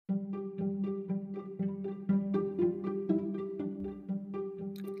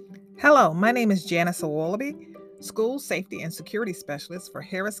Hello, my name is Janice Awolaby, School Safety and Security Specialist for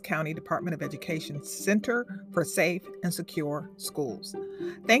Harris County Department of Education Center for Safe and Secure Schools.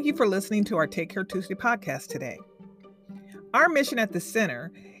 Thank you for listening to our Take Care Tuesday podcast today. Our mission at the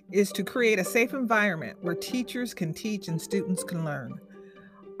center is to create a safe environment where teachers can teach and students can learn.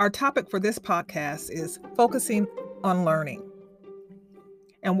 Our topic for this podcast is focusing on learning.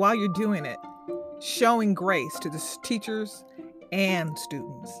 And while you're doing it, showing grace to the teachers and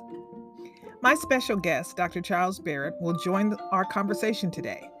students. My special guest, Dr. Charles Barrett, will join our conversation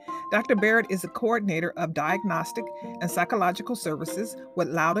today. Dr. Barrett is a coordinator of diagnostic and psychological services with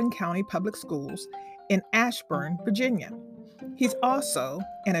Loudoun County Public Schools in Ashburn, Virginia. He's also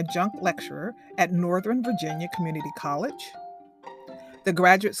an adjunct lecturer at Northern Virginia Community College, the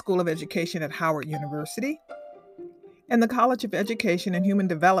Graduate School of Education at Howard University, and the College of Education and Human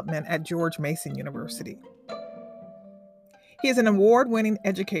Development at George Mason University. He is an award-winning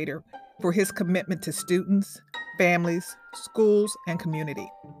educator for his commitment to students, families, schools, and community.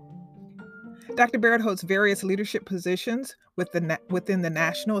 Dr. Barrett holds various leadership positions within the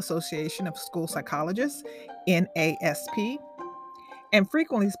National Association of School Psychologists, NASP, and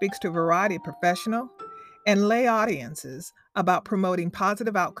frequently speaks to a variety of professional and lay audiences about promoting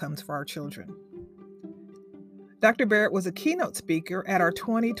positive outcomes for our children. Dr. Barrett was a keynote speaker at our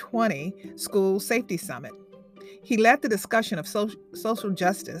 2020 School Safety Summit. He led the discussion of social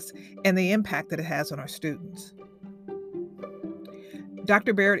justice and the impact that it has on our students.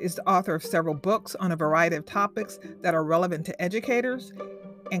 Dr. Barrett is the author of several books on a variety of topics that are relevant to educators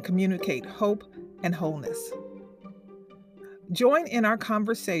and communicate hope and wholeness. Join in our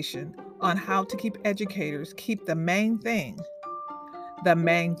conversation on how to keep educators keep the main thing,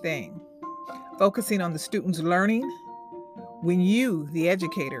 focusing on the students' learning when you, the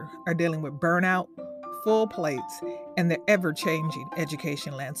educator, are dealing with burnout, full plates, and the ever-changing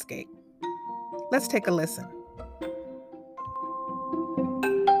education landscape. Let's take a listen.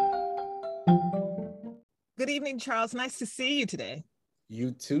 Good evening, Charles. Nice to see you today.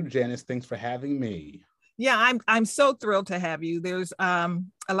 You too, Janice. Thanks for having me. Yeah, I'm so thrilled to have you. There's a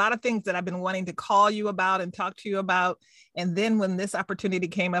lot of things that I've been wanting to call you about and talk to you about. And then when this opportunity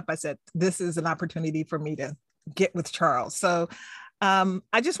came up, I said, this is an opportunity for me to get with Charles. So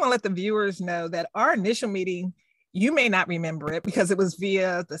I just want to let the viewers know that our initial meeting, you may not remember it because it was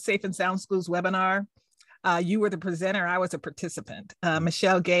via the Safe and Sound Schools webinar. You were the presenter, I was a participant.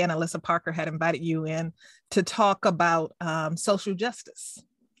 Michelle Gay and Alyssa Parker had invited you in to talk about social justice.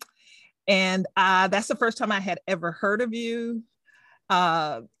 And that's the first time I had ever heard of you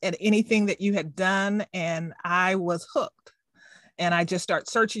and anything that you had done. And I was hooked. And I just start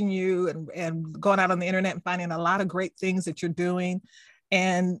searching you and going out on the internet and finding a lot of great things that you're doing.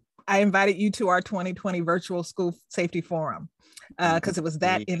 And I invited you to our 2020 virtual school safety forum because it was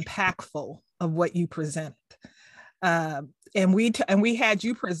that impactful of what you presented. And we had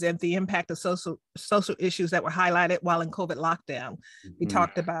you present the impact of social issues that were highlighted while in COVID lockdown. We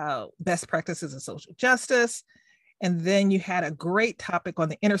talked about best practices of social justice. And then you had a great topic on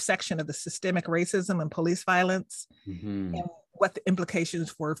the intersection of the systemic racism and police violence and what the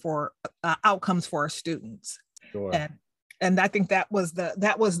implications were for outcomes for our students. Sure. And I think that was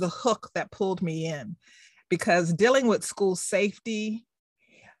the hook that pulled me in, because dealing with school safety,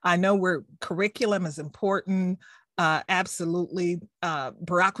 I know where curriculum is important. Absolutely.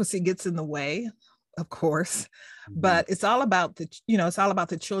 Bureaucracy gets in the way, of course, but it's all about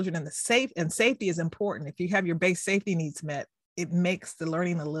the children and safety is important. If you have your base safety needs met, it makes the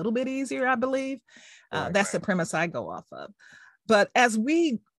learning a little bit easier, I believe. That's the premise I go off of. But as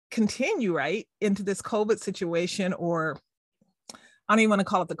we continue into this COVID situation, or I don't even want to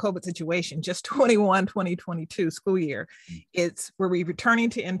call it the COVID situation, just 2022 school year, we're returning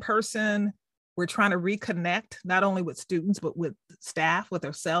to in-person. We're trying to reconnect not only with students, but with staff, with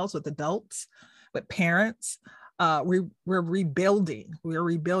ourselves, with adults, with parents. We're rebuilding. We're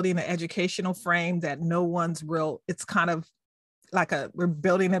rebuilding an educational frame that no one's real. It's kind of like we're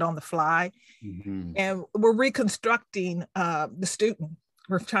building it on the fly. And we're reconstructing the student.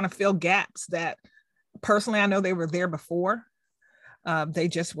 We're trying to fill gaps that personally, I know they were there before. They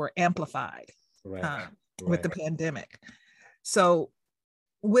just were amplified with the pandemic. So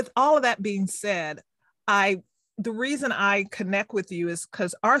with all of that being said, the reason I connect with you is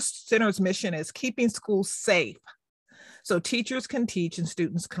because our center's mission is keeping schools safe so teachers can teach and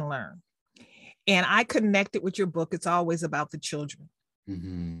students can learn. And I connected with your book, It's Always About the Children.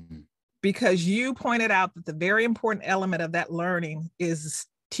 Because you pointed out that the very important element of that learning is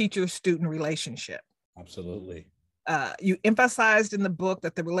teacher-student relationship. Absolutely. You emphasized in the book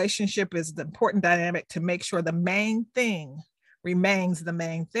that the relationship is the important dynamic to make sure the main thing remains the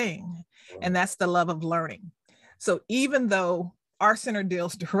main thing, Right. and that's the love of learning. So even though our center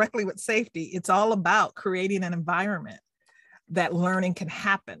deals directly with safety, it's all about creating an environment that learning can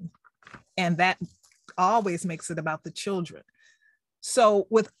happen, and that always makes it about the children. So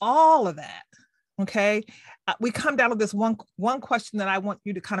with all of that, okay, we come down to this one question that I want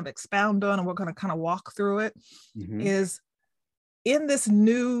you to kind of expound on, and we're going to kind of walk through it. Is in this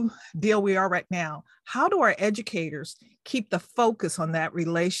new deal we are right now, how do our educators keep the focus on that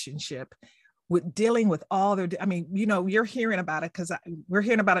relationship with dealing with all their, I mean, you know, you're hearing about it because we're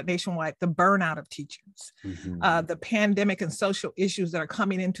hearing about it nationwide, the burnout of teachers, the pandemic and social issues that are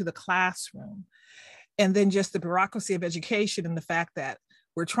coming into the classroom, and then just the bureaucracy of education and the fact that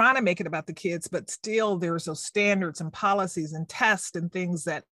we're trying to make it about the kids, but still there's those standards and policies and tests and things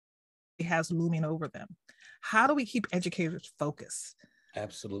that has looming over them. How do we keep educators focused?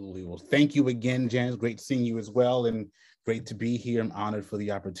 Absolutely. Well, thank you again, Janice. Great seeing you as well, and great to be here. I'm honored for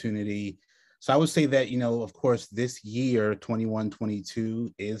the opportunity. So I would say that, you know, of course, this year,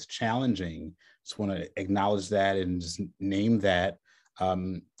 21-22 is challenging. Just want to acknowledge that and just name that.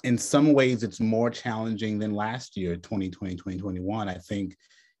 In some ways, it's more challenging than last year, 2020, 2021. I think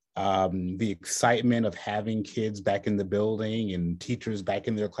the excitement of having kids back in the building and teachers back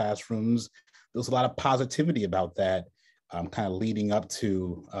in their classrooms, there's a lot of positivity about that, kind of leading up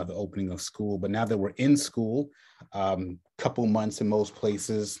to the opening of school. But now that we're in school, couple months in most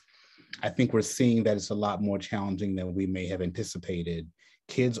places, I think we're seeing that it's a lot more challenging than we may have anticipated.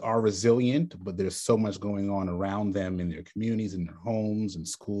 Kids are resilient, but there's so much going on around them in their communities, in their homes and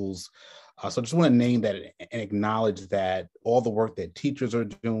schools. So I just want to name that and acknowledge that all the work that teachers are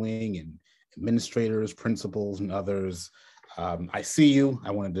doing and administrators, principals, and others. I see you.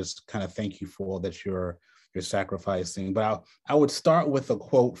 I want to just kind of thank you for all that you're sacrificing. But I would start with a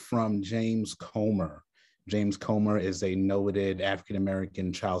quote from James Comer. James Comer is a noted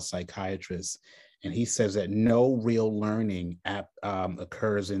African-American child psychiatrist, and he says that no real learning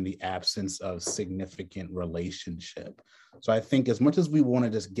occurs in the absence of significant relationship. So I think as much as we want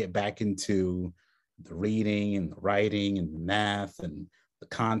to just get back into the reading and the writing and the math and the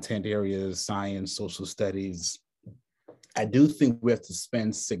content areas, science, social studies, I do think we have to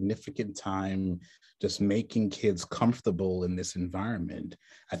spend significant time just making kids comfortable in this environment.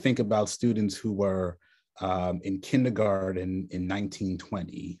 I think about students who were in kindergarten in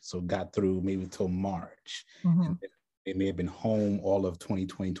 1920, so got through maybe till March. And they may have been home all of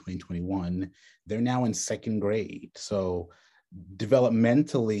 2020, 2021. They're now in second grade. So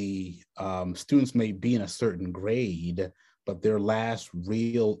developmentally, students may be in a certain grade, but their last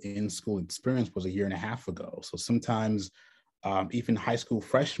real in-school experience was a year and a half ago. So sometimes even high school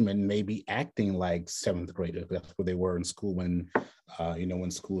freshmen may be acting like seventh graders. That's where they were in school when, when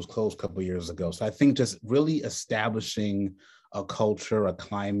schools closed a couple of years ago. So I think just really establishing a culture, a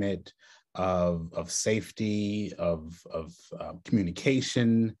climate of safety, of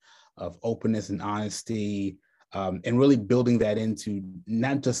communication, of openness and honesty, and really building that into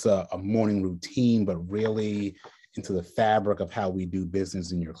not just a morning routine, but really into the fabric of how we do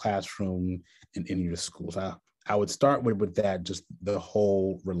business in your classroom and in your schools. I would start with that, just the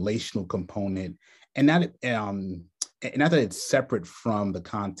whole relational component, and not that it's separate from the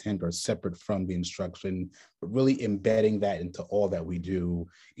content or separate from the instruction, but really embedding that into all that we do,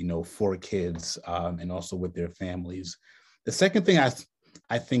 for kids and also with their families. The second thing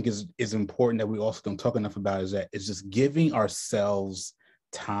I think is important that we also don't talk enough about is just giving ourselves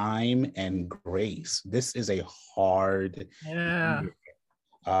time and grace. This is a hard year.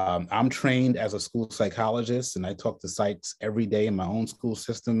 I'm trained as a school psychologist, and I talk to psychs every day in my own school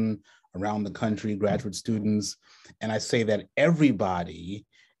system around the country, graduate students, and I say that everybody,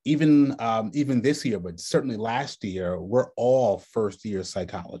 even this year, but certainly last year, we're all first-year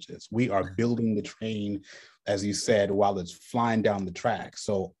psychologists. We are building the train, as you said, while it's flying down the track.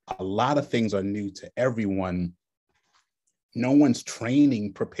 So a lot of things are new to everyone. No one's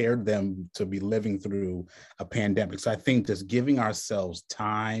training prepared them to be living through a pandemic. So I think just giving ourselves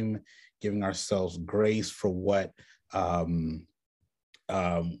time, giving ourselves grace for what we're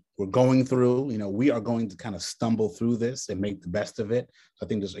going through. We are going to kind of stumble through this and make the best of it. So I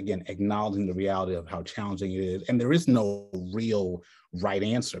think just, again, acknowledging the reality of how challenging it is. And there is no real right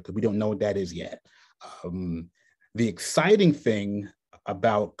answer because we don't know what that is yet. The exciting thing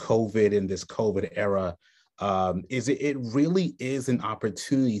about COVID and this COVID era is it really is an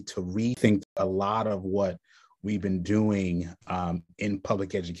opportunity to rethink a lot of what we've been doing in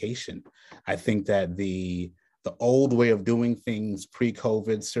public education. I think that the old way of doing things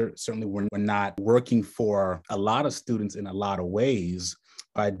pre-COVID, certainly we're not working for a lot of students in a lot of ways.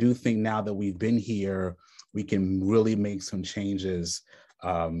 I do think now that we've been here we can really make some changes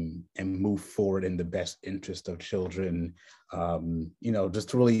and move forward in the best interest of children, just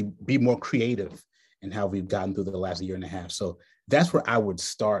to really be more creative in how we've gotten through the last year and a half. So that's where I would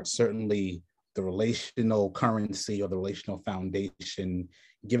start. Certainly the relational currency or the relational foundation,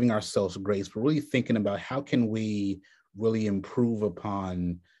 giving ourselves grace, but really thinking about how can we really improve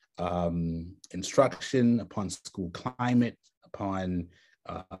upon instruction, upon school climate, upon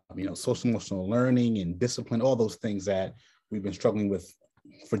social emotional learning and discipline, all those things that we've been struggling with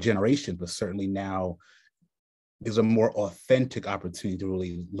for generations, but certainly now there's a more authentic opportunity to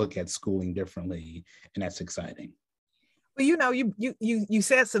really look at schooling differently, and that's exciting. Well, you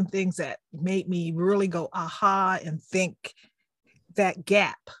said some things that made me really go aha and think that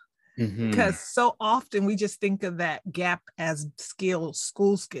gap. Because so often we just think of that gap as skills,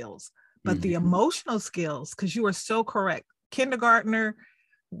 school skills, but the emotional skills, because you are so correct. Kindergartner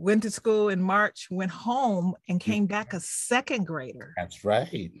went to school in March, went home and came back a second grader. That's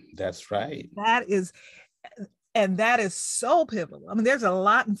right. That is so pivotal. I mean, there's a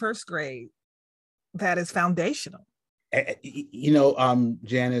lot in first grade that is foundational.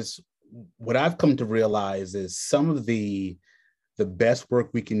 Janice, what I've come to realize is some of the best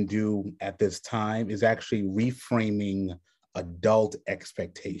work we can do at this time is actually reframing adult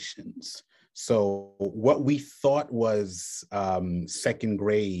expectations. So what we thought was second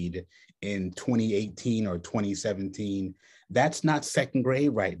grade in 2018 or 2017, that's not second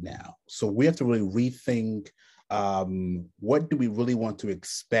grade right now. So we have to really rethink what do we really want to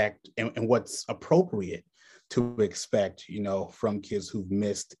expect and what's appropriate to expect, from kids who've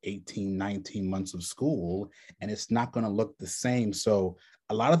missed 18, 19 months of school, and it's not going to look the same. So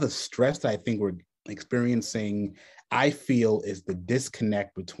a lot of the stress that I think we're experiencing, I feel, is the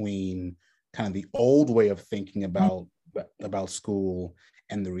disconnect between kind of the old way of thinking about school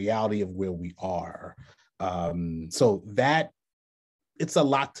and the reality of where we are. So that it's a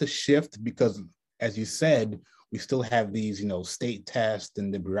lot to shift because, as you said, we still have these, state tests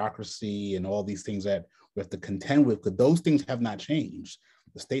and the bureaucracy and all these things that we have to contend with, because those things have not changed.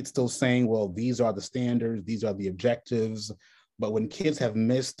 The state's still saying, well, these are the standards, these are the objectives. But when kids have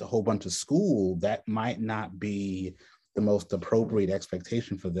missed a whole bunch of school, that might not be the most appropriate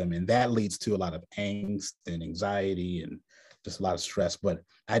expectation for them. And that leads to a lot of angst and anxiety and just a lot of stress. But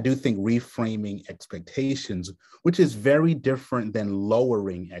I do think reframing expectations, which is very different than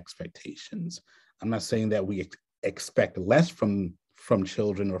lowering expectations. I'm not saying that we expect less from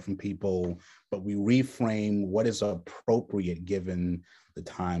children or from people, but we reframe what is appropriate given the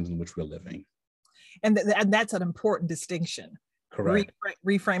times in which we're living. And that's an important distinction. Correct.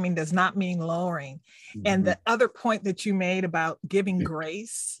 Reframing does not mean lowering. And the other point that you made about giving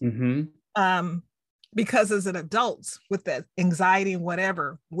grace, because as an adults with that anxiety and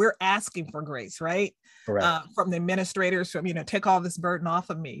whatever, we're asking for grace, right? Correct. From the administrators, from, take all this burden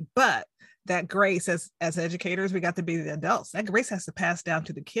off of me. But that grace, as educators, we got to be the adults. That grace has to pass down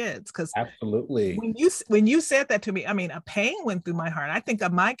to the kids. Because absolutely, when you said that to me, I mean, a pain went through my heart. I think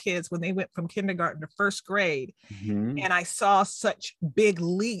of my kids when they went from kindergarten to first grade, and I saw such big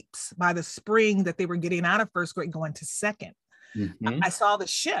leaps by the spring that they were getting out of first grade going to second. I saw the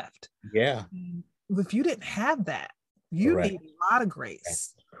shift. Yeah. If you didn't have that, you need a lot of grace.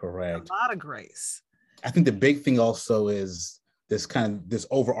 That's correct. A lot of grace. I think the big thing also is this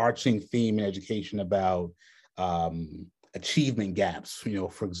overarching theme in education about achievement gaps,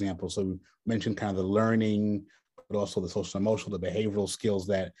 for example. So we mentioned kind of the learning, but also the social and emotional, the behavioral skills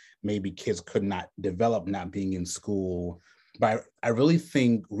that maybe kids could not develop not being in school. But I really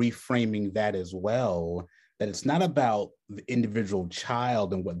think reframing that as well, that it's not about the individual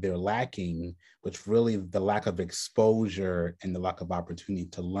child and what they're lacking, but it's really the lack of exposure and the lack of opportunity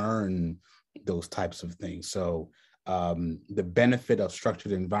to learn those types of things. So the benefit of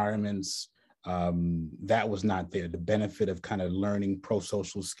structured environments, that was not there. The benefit of kind of learning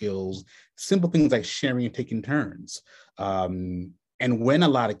pro-social skills, simple things like sharing and taking turns. And when a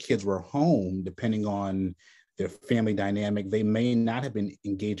lot of kids were home, depending on their family dynamic, they may not have been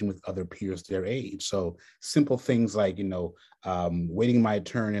engaging with other peers their age. So simple things like, waiting my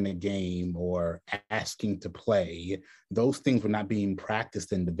turn in a game or asking to play, those things were not being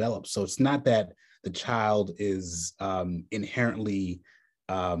practiced and developed. So it's not that the child is inherently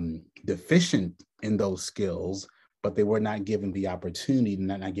deficient in those skills, but they were not given the opportunity,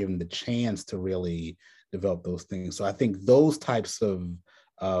 not given the chance to really develop those things. So I think those types of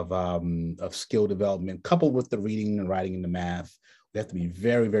skill development, coupled with the reading and writing and the math, we have to be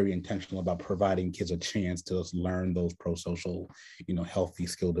very, very intentional about providing kids a chance to just learn those pro-social, healthy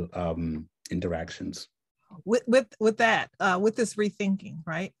skill interactions. With that, with this rethinking,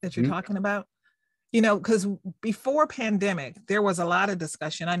 right, that you're talking about, You know, because before pandemic, there was a lot of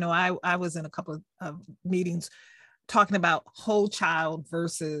discussion. I know I was in a couple of meetings talking about whole child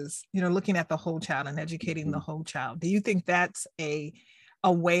versus, you know, looking at the whole child and educating the whole child. Do you think that's a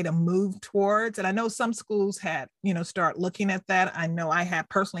way to move towards? And I know some schools had, you know, start looking at that. I know I have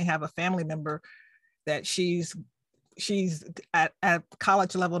personally have a family member that she's at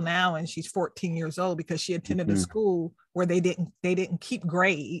college level now, and she's 14 years old because she attended a school where they didn't keep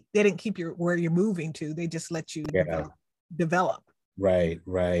grade, they didn't keep your where you're moving to, they just let you develop.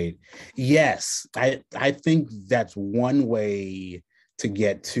 Right. Yes, I think that's one way to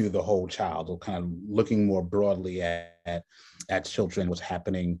get to the whole child, or kind of looking more broadly at children, what's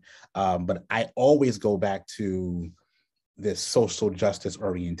happening. But I always go back to this social justice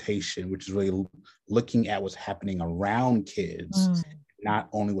orientation, which is really looking at what's happening around kids, not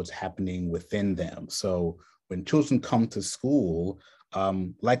only what's happening within them. So when children come to school,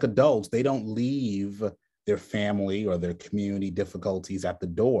 like adults, they don't leave their family or their community difficulties at the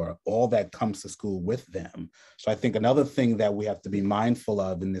door. All that comes to school with them. So I think another thing that we have to be mindful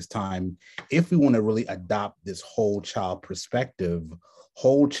of in this time, if we want to really adopt this whole child perspective,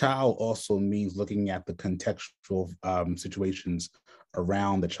 whole child also means looking at the contextual situations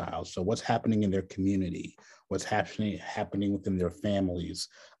around the child. So what's happening in their community, what's happening within their families,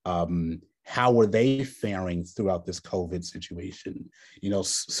 how are they faring throughout this COVID situation? You know,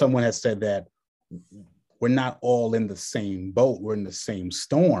 someone has said that we're not all in the same boat, we're in the same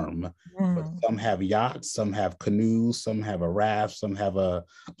storm, but some have yachts, some have canoes, some have a raft, some have a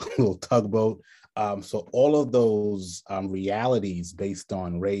little tugboat. So all of those realities based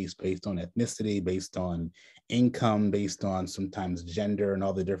on race, based on ethnicity, based on income, based on sometimes gender and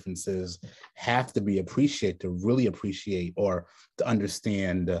all the differences have to be appreciated to really appreciate or to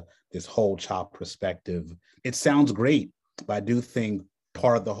understand this whole child perspective. It sounds great, but I do think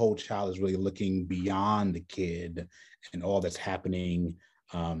part of the whole child is really looking beyond the kid and all that's happening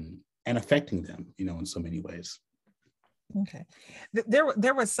and affecting them, you know, in so many ways. Okay.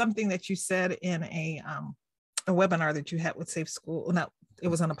 There was something that you said in a webinar that you had with Safe School. No, it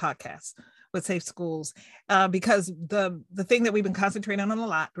was on a podcast with Safe Schools, because the thing that we've been concentrating on a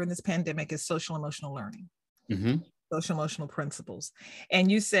lot during this pandemic is social emotional learning. Social emotional principles. And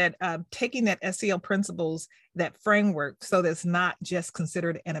you said taking that SEL principles, that framework, so that's not just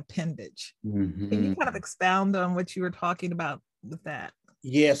considered an appendage. Can you kind of expound on what you were talking about with that?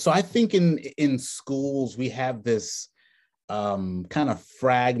 Yeah, so I think in schools, we have this kind of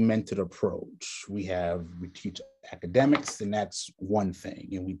fragmented approach. We teach academics, and that's one thing.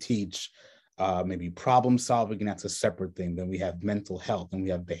 And we teach maybe problem solving, and that's a separate thing. Then we have mental health, and we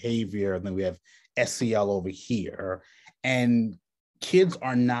have behavior, and then we have SEL over here. And kids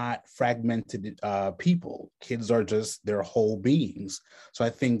are not fragmented people. Kids are just their whole beings. So I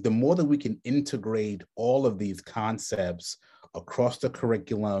think the more that we can integrate all of these concepts across the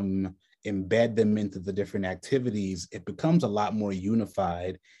curriculum, embed them into the different activities, it becomes a lot more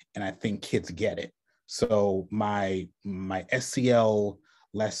unified. And I think kids get it. So my SEL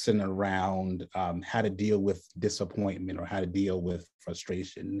lesson around how to deal with disappointment or how to deal with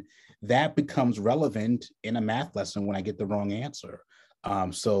frustration, that becomes relevant in a math lesson when I get the wrong answer.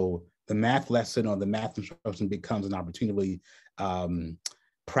 So the math lesson or the math instruction becomes an opportunity to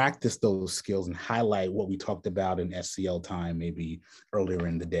practice those skills and highlight what we talked about in SEL time, maybe earlier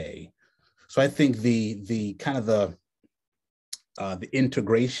in the day. So I think the kind of the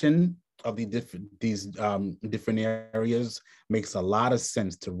integration of these different areas makes a lot of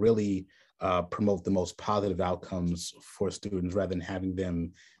sense to really promote the most positive outcomes for students rather than having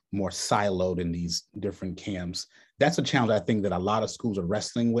them more siloed in these different camps. That's a challenge I think that a lot of schools are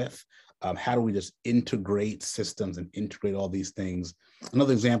wrestling with. How do we just integrate systems and integrate all these things?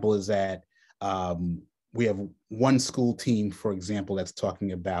 Another example is that we have one school team, for example, that's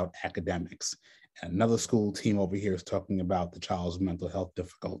talking about academics. Another school team over here is talking about the child's mental health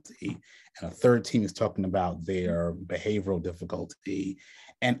difficulty. And a third team is talking about their behavioral difficulty.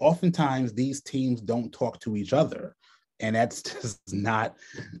 And oftentimes these teams don't talk to each other. And that's just not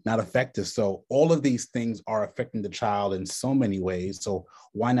effective. So all of these things are affecting the child in so many ways. So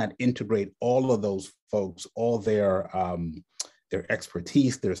why not integrate all of those folks, all their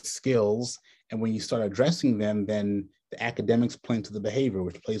expertise, their skills, and when you start addressing them, then the academics play into the behavior,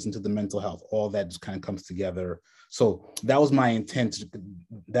 which plays into the mental health. All that just kind of comes together. So that was my intent,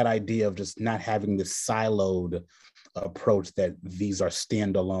 that idea of just not having this siloed approach, that these are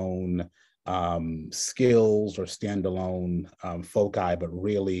standalone skills or standalone foci, but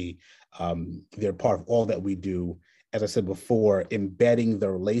really they're part of all that we do. As I said before, embedding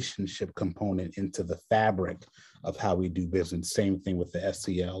the relationship component into the fabric of how we do business. Same thing with the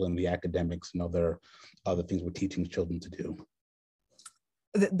SEL and the academics and other things we're teaching children to do.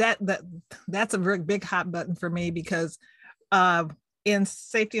 That's a very big hot button for me, because in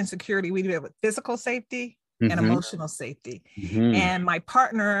safety and security, we do it with physical safety and emotional safety. And my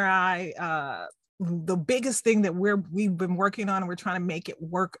partner and I, the biggest thing that we've been working on, and we're trying to make it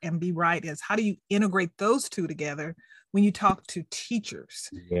work and be right, is how do you integrate those two together when you talk to teachers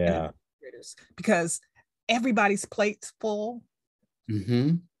and administrators, because everybody's plate's full.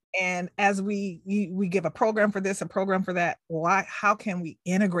 And as we give a program for this, a program for that, how can we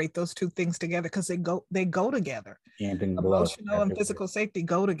integrate those two things together? Because they go together. Emotional and physical safety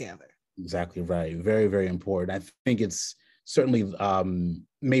go together. Exactly right. Very, very important. I think it's certainly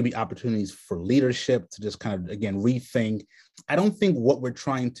maybe opportunities for leadership to just kind of, again, rethink. I don't think what we're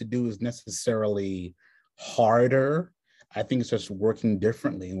trying to do is necessarily harder. I think it's just working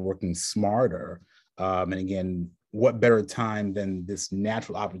differently and working smarter. And again, what better time than this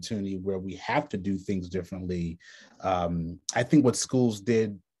natural opportunity where we have to do things differently. I think what schools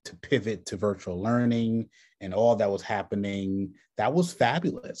did to pivot to virtual learning and all that was happening, that was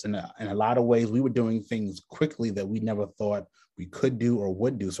fabulous. And in a lot of ways, we were doing things quickly that we never thought we could do or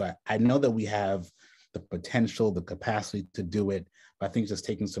would do. So I know that we have the potential, the capacity to do it, but I think just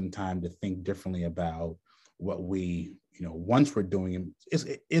taking some time to think differently about what we, once we're doing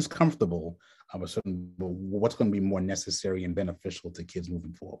it is comfortable, but what's going to be more necessary and beneficial to kids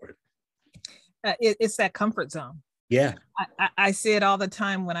moving forward. It's that comfort zone. Yeah. I see it all the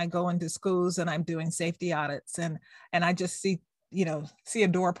time when I go into schools and I'm doing safety audits, and I just see a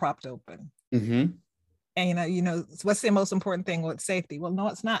door propped open. And what's the most important thing? Well, it's safety. Well, no,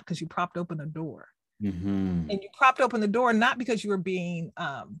 it's not, because you propped open a door. And you propped open the door not because you were being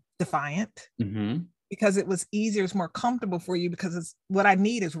defiant, because it was easier, it's more comfortable for you, because it's what I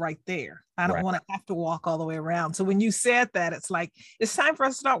need is right there. I don't want to have to walk all the way around. So when you said that, it's like, it's time for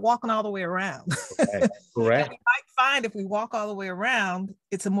us to start walking all the way around. Correct. We might find if we walk all the way around,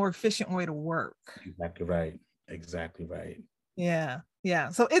 it's a more efficient way to work. Exactly right. Yeah.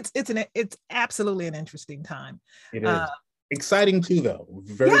 So it's absolutely an interesting time. It is. Exciting too, though.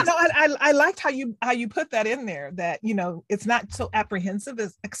 I liked how you put that in there, that it's not so apprehensive.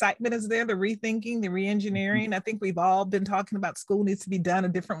 As excitement is there, the rethinking, the re-engineering. I think we've all been talking about school needs to be done a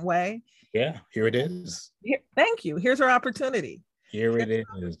different way. Yeah, here it is. Thank you. Here's our opportunity. Here it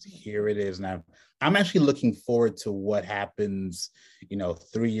is. Now, I'm actually looking forward to what happens,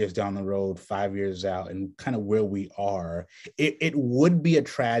 3 years down the road, 5 years out, and kind of where we are. It would be a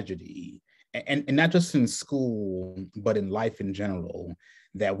tragedy, and not just in school, but in life in general,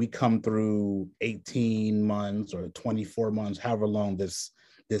 that we come through 18 months or 24 months, however long this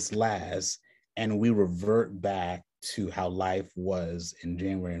lasts, and we revert back to how life was in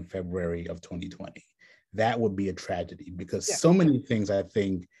January and February of 2020. That would be a tragedy, because so many things I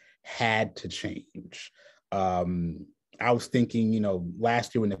think had to change. I was thinking,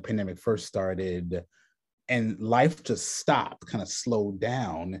 last year when the pandemic first started and life just stopped, kind of slowed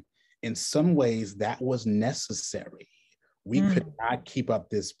down, in some ways that was necessary. We could not keep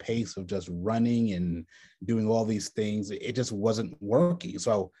up this pace of just running and doing all these things. It just wasn't working.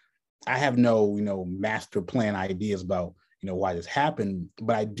 So I have no, master plan ideas about, why this happened,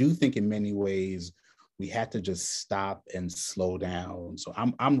 but I do think in many ways we had to just stop and slow down. So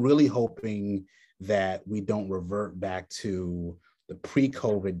I'm really hoping that we don't revert back to the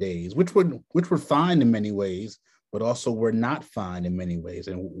pre-COVID days, which were fine in many ways, but also we're not fine in many ways.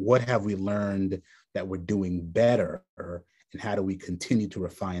 And what have we learned that we're doing better? And how do we continue to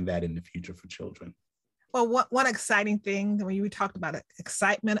refine that in the future for children? Well, one exciting thing, when you talked about it,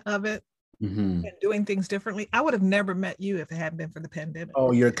 excitement of it, and doing things differently, I would have never met you if it hadn't been for the pandemic.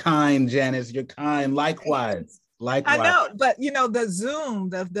 Oh, you're kind, Janice. You're kind. Likewise. I know, but the Zoom,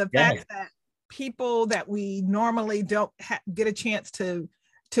 the fact that people that we normally don't get a chance to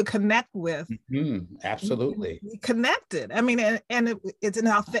connect with, absolutely, we connected. I mean, and it's an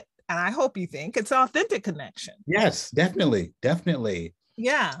authentic, and I hope you think it's an authentic connection. Yes, definitely.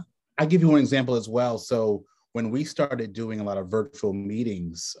 Yeah. I'll give you one example as well. So when we started doing a lot of virtual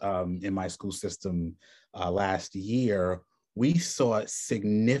meetings in my school system last year, we saw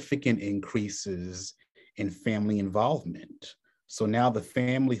significant increases in family involvement. So now the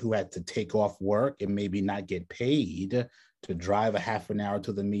family who had to take off work and maybe not get paid to drive a half an hour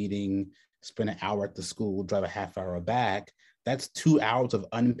to the meeting, spend an hour at the school, drive a half hour back, that's 2 hours of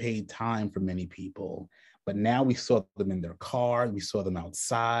unpaid time for many people. But now we saw them in their car, we saw them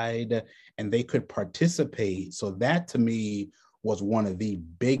outside, and they could participate. So that to me was one of the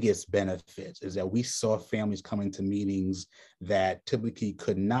biggest benefits, is that we saw families coming to meetings that typically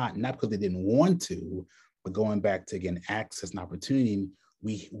could not because they didn't want to, But going back to, again, access and opportunity,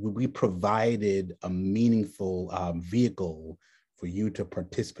 we provided a meaningful vehicle for you to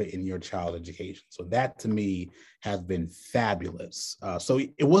participate in your child's education. So that to me has been fabulous. So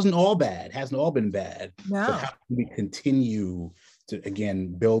it wasn't all bad, it hasn't all been bad. No. So how can we continue to,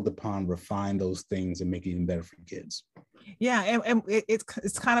 again, build upon, refine those things and make it even better for kids? Yeah, and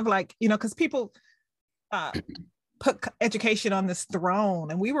it's kind of like, because people put education on this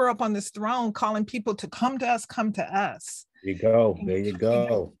throne, and we were up on this throne calling people to come to us, come to us. There you go. There you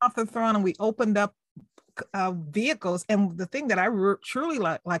go. Off the throne, and we opened up vehicles. And the thing that I truly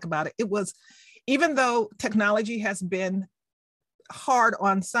like about it, was, even though technology has been hard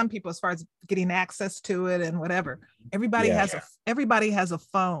on some people as far as getting access to it and whatever, everybody has a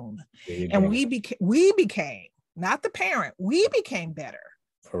phone, and we became, not the parent, we became better.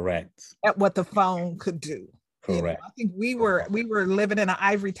 Correct. At what the phone could do. Correct. I think we were living in an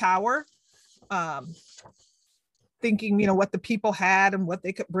ivory tower, thinking, what the people had and what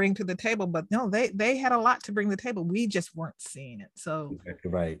they could bring to the table. But no, they had a lot to bring to the table. We just weren't seeing it. So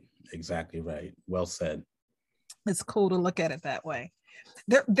exactly right. Well said. It's cool to look at it that way.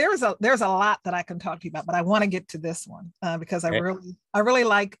 There's a lot that I can talk to you about, but I want to get to this one because I really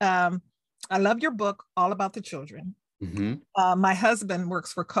like. I love your book, All About the Children. Mm-hmm. My husband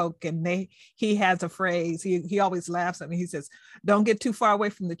works for Coke, and he has a phrase. He always laughs at me. He says, "Don't get too far away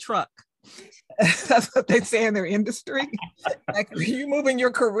from the truck." That's what they say in their industry. Like, you move in your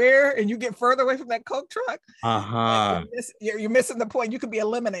career and you get further away from that Coke truck, you're missing the point. You could be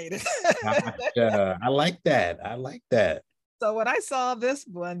eliminated. Gotcha. I like that. So when I saw this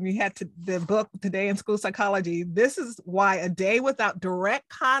one, the book Today in School Psychology. This is why a day without direct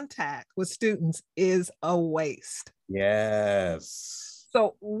contact with students is a waste. Yes.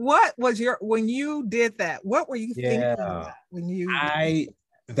 So what was when you did that, what were you thinking about when you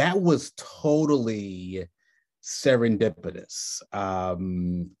that was totally serendipitous.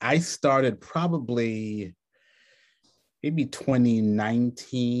 I started probably maybe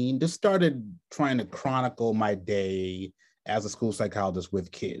 2019, just started trying to chronicle my day as a school psychologist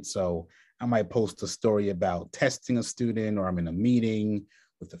with kids. So I might post a story about testing a student, or I'm in a meeting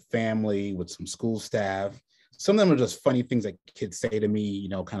with a family, with some school staff. Some of them are just funny things that kids say to me,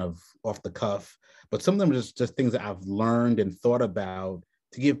 kind of off the cuff, but some of them are just things that I've learned and thought about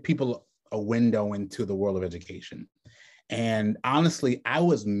to give people a window into the world of education. And honestly, I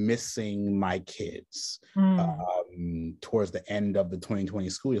was missing my kids towards the end of the 2020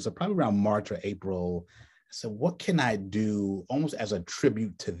 school year. So probably around March or April. So what can I do almost as a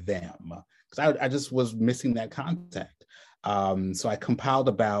tribute to them? Because I just was missing that contact. So I compiled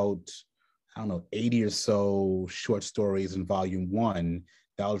about, 80 or so short stories in volume 1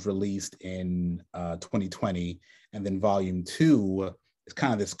 that was released in 2020. And then volume 2 is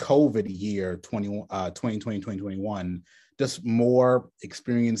kind of this COVID year, 2020, 2021, just more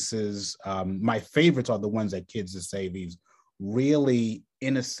experiences. My favorites are the ones that kids just say these really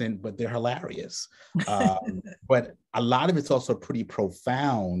innocent, but they're hilarious. But a lot of it's also pretty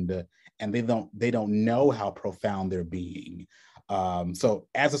profound, and they don't know how profound they're being. So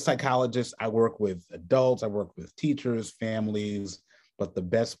as a psychologist, I work with adults, I work with teachers, families, but the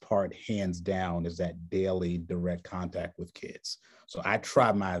best part, hands down, is that daily direct contact with kids. So I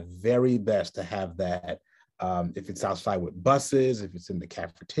try my very best to have that, if it's outside with buses, if it's in the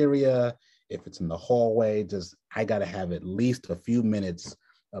cafeteria, if it's in the hallway, I got to have at least a few minutes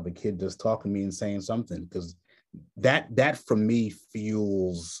of a kid just talking to me and saying something, because that for me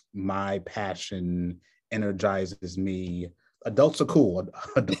fuels my passion, energizes me. Adults are cool.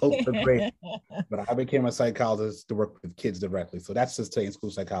 Adults are great. But I became a psychologist to work with kids directly. So that's just Today in School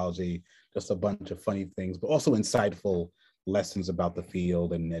Psychology, just a bunch of funny things, but also insightful lessons about the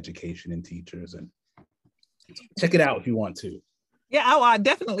field and education and teachers. And check it out if you want to. Yeah, I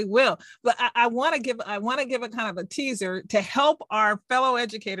definitely will. But I want to give a kind of a teaser to help our fellow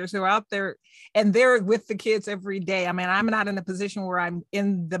educators who are out there and they're with the kids every day. I mean, I'm not in a position where I'm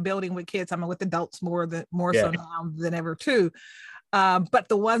in the building with kids. I'm with adults more so now than ever too. But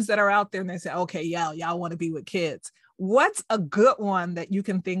the ones that are out there and they say, okay, y'all want to be with kids. What's a good one that you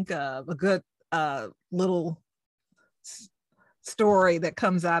can think of? A good little story that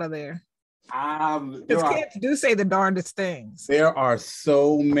comes out of there? Because kids do say the darndest things. There are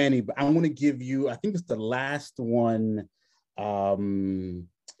so many, but I'm going to give you, I think it's the last one. I'm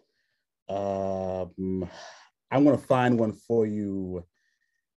going to find one for you.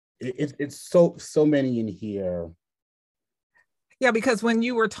 It's so many in here. Yeah, because when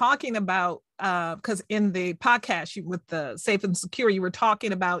you were talking about, because in the podcast with the Safe and Secure, you were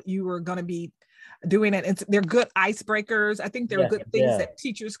talking about you were going to be doing it. They're good icebreakers. I think they're good things that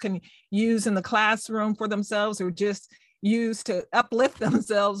teachers can use in the classroom for themselves, or just use to uplift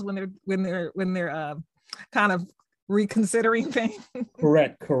themselves when they're kind of reconsidering things.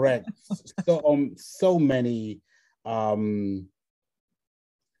 Correct. So many.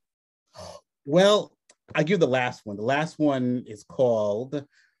 Well, I give the last one. The last one is called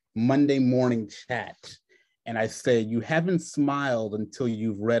Monday Morning Chat. And I say, you haven't smiled until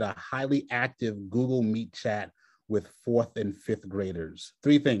you've read a highly active Google Meet chat with 4th and 5th graders.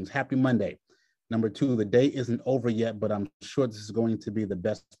 3 things. Happy Monday. Number 2, the day isn't over yet, but I'm sure this is going to be the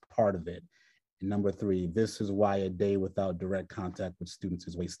best part of it. And number 3, this is why a day without direct contact with students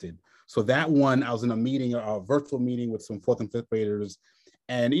is wasted. So that one, I was in a meeting, a virtual meeting with some 4th and 5th graders.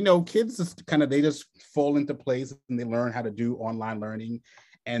 And, kids just they just fall into place and they learn how to do online learning.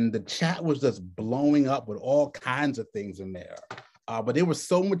 And the chat was just blowing up with all kinds of things in there. But they were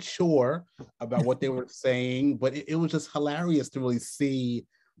so mature about what they were saying, but it was just hilarious to really see,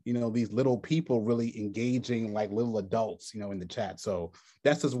 these little people really engaging like little adults, in the chat. So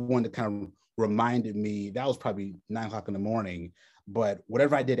that's just one that kind of reminded me, that was probably 9 o'clock in the morning, but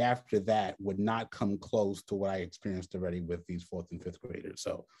whatever I did after that would not come close to what I experienced already with these 4th and 5th graders.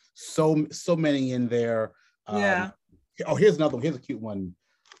 So many in there. Yeah. Oh, here's another one. Here's a cute one.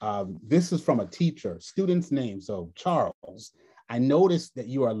 This is from a teacher, student's name. So Charles, I noticed that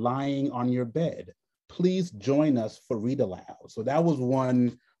you are lying on your bed. Please join us for Read Aloud. So that was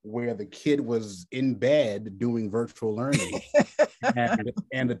one where the kid was in bed doing virtual learning.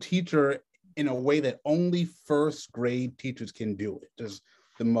 and the teacher, in a way that only 1st grade teachers can do it, just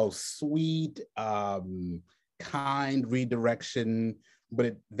the most sweet, kind redirection.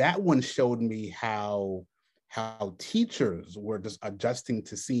 But that one showed me how teachers were just adjusting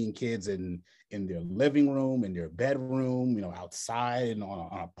to seeing kids in their living room, in their bedroom, outside and on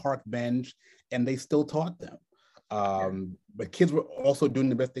a park bench, and they still taught them. But kids were also doing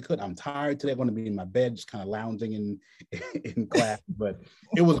the best they could. I'm tired today. I'm going to be in my bed, just kind of lounging in class. But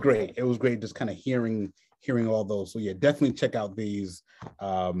it was great. It was great just kind of hearing all those. So yeah, definitely check out these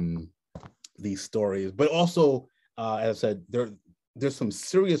stories. But also, as I said, there's some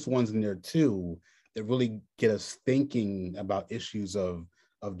serious ones in there too that really get us thinking about issues of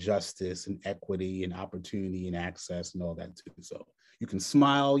justice and equity and opportunity and access and all that too. So you can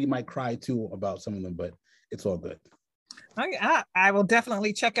smile, you might cry too about some of them, but it's all good. I will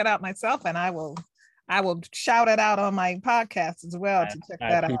definitely check it out myself, and I will shout it out on my podcast as well to check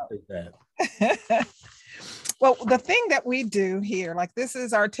that out. That. Well, the thing that we do here, like this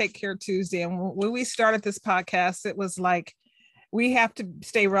is our Take Care Tuesday, and when we started this podcast, it was like we have to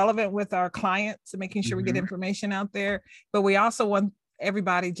stay relevant with our clients and making sure we get information out there, but we also want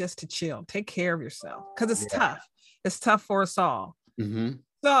everybody just to chill, take care of yourself, because it's tough. It's tough for us all.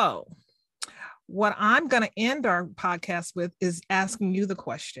 So what I'm going to end our podcast with is asking you the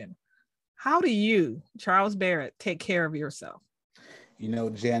question: how do you, Charles Barrett, take care of yourself?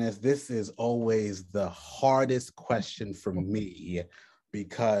 Janice, this is always the hardest question for me,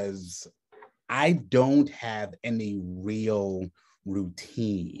 because I don't have any real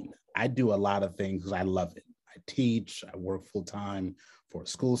routine. I do a lot of things because I love it. I teach, I work full time for a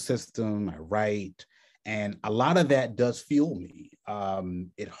school system, I write, and a lot of that does fuel me.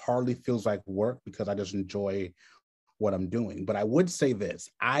 It hardly feels like work because I just enjoy what I'm doing. But I would say this: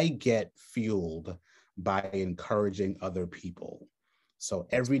 I get fueled by encouraging other people. So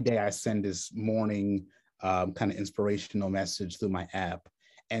every day I send this morning kind of inspirational message through my app.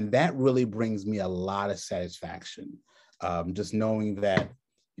 And that really brings me a lot of satisfaction. Just knowing that,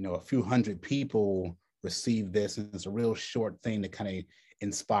 a few hundred people receive this, and it's a real short thing that kind of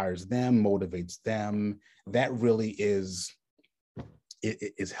inspires them, motivates them. That really is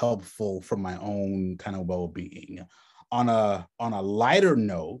helpful for my own kind of well-being. On a lighter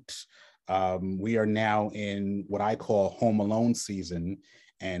note, we are now in what I call Home Alone season,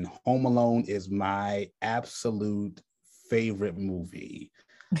 and Home Alone is my absolute favorite movie.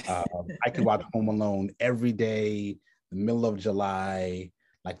 I could watch Home Alone every day, the middle of July,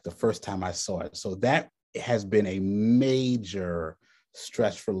 like the first time I saw it. So that has been a major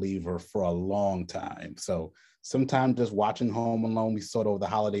stress reliever for a long time. So sometimes just watching Home Alone, we saw it over the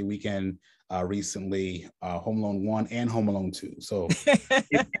holiday weekend recently, Home Alone 1 and Home Alone 2. So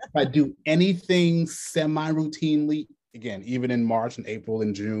if I do anything semi-routinely, again, even in March and April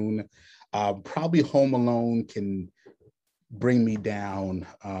and June, probably Home Alone can bring me down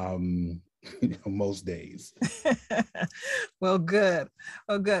most days. Well, good.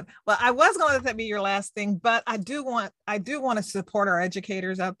 Well, I was going to let that be your last thing, but I do want to support our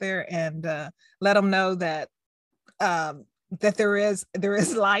educators out there and let them know that that there is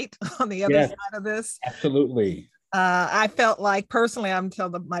light on the other side of this. Absolutely. I felt like personally, I'm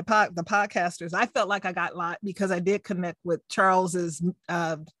telling the podcasters, I felt like I got light because I did connect with Charles's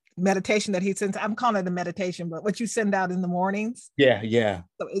meditation that he sends. I'm calling it a meditation, but what you send out in the mornings. Yeah.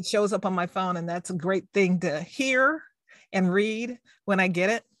 So it shows up on my phone, and that's a great thing to hear and read when I get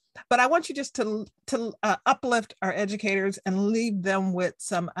it. But I want you just to uplift our educators and leave them with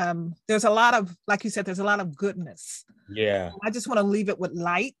some, there's a lot of, like you said, there's a lot of goodness. Yeah. I just want to leave it with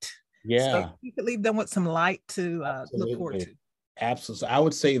light. Yeah. So you could leave them with some light to look forward to. Absolutely. I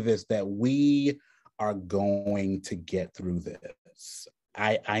would say this, that we are going to get through this.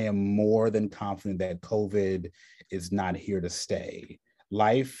 I am more than confident that COVID is not here to stay.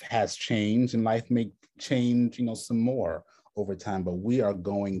 Life has changed, and life may change, some more over time, but we are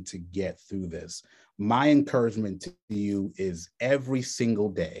going to get through this. My encouragement to you is every single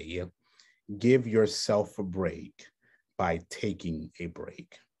day, give yourself a break by taking a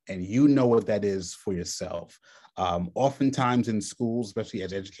break. And you know what that is for yourself. Oftentimes in schools, especially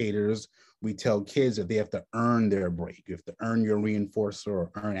as educators, we tell kids that they have to earn their break. You have to earn your reinforcer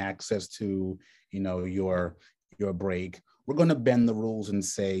or earn access to, your break. We're going to bend the rules and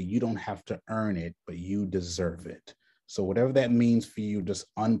say, you don't have to earn it, but you deserve it. So whatever that means for you, just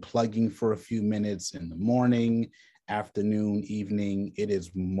unplugging for a few minutes in the morning, afternoon, evening, it is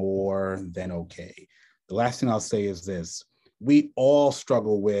more than okay. The last thing I'll say is this. We all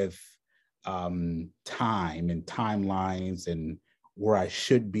struggle with time and timelines and where I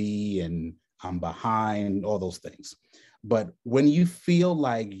should be and I'm behind, all those things. But when you feel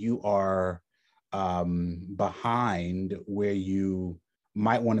like you are behind where you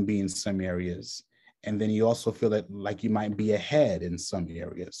might want to be in some areas, and then you also feel that like you might be ahead in some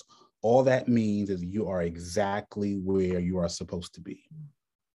areas, all that means is you are exactly where you are supposed to be.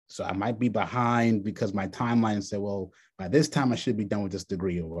 So I might be behind because my timeline said, well, by this time I should be done with this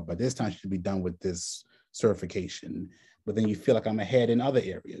degree, or by this time I should be done with this certification. But then you feel like I'm ahead in other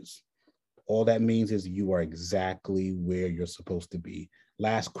areas. All that means is you are exactly where you're supposed to be.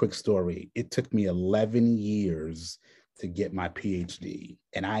 Last quick story. It took me 11 years to get my PhD,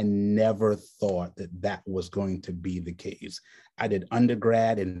 and I never thought that that was going to be the case. I did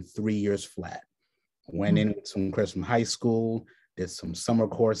undergrad in 3 years flat. Went in with some credits from high school, did some summer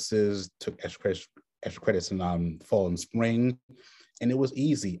courses, took extra credits in fall and spring, and it was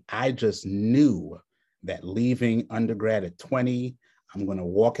easy. I just knew that leaving undergrad at 20, I'm going to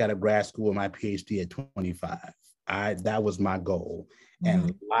walk out of grad school with my PhD at 25. That was my goal.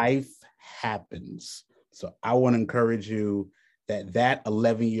 And life happens. So I want to encourage you that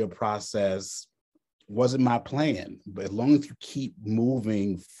 11-year process wasn't my plan, but as long as you keep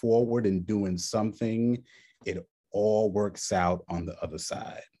moving forward and doing something, it all works out on the other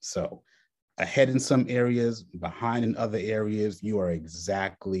side. So ahead in some areas, behind in other areas, you are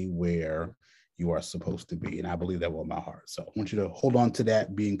exactly where you are supposed to be. And I believe that with my heart. So I want you to hold on to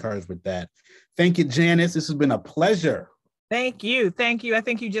that, be encouraged with that. Thank you, Janice. This has been a pleasure. Thank you. I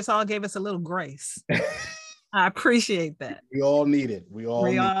think you just all gave us a little grace. I appreciate that. We all need it. We all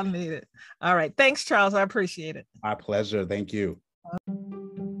need it. All right. Thanks, Charles. I appreciate it. My pleasure. Thank you.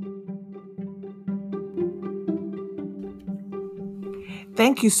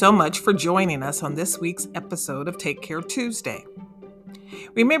 Thank you so much for joining us on this week's episode of Take Care Tuesday.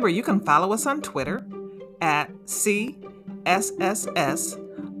 Remember, you can follow us on Twitter at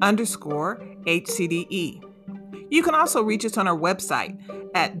CSSS_HCDE. You can also reach us on our website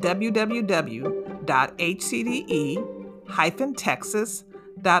at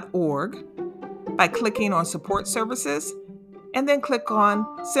www.hcde-texas.org by clicking on Support Services and then click on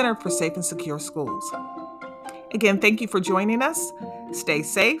Center for Safe and Secure Schools. Again, thank you for joining us. Stay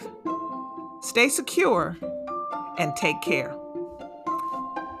safe, stay secure, and take care.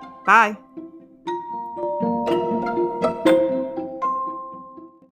 Bye.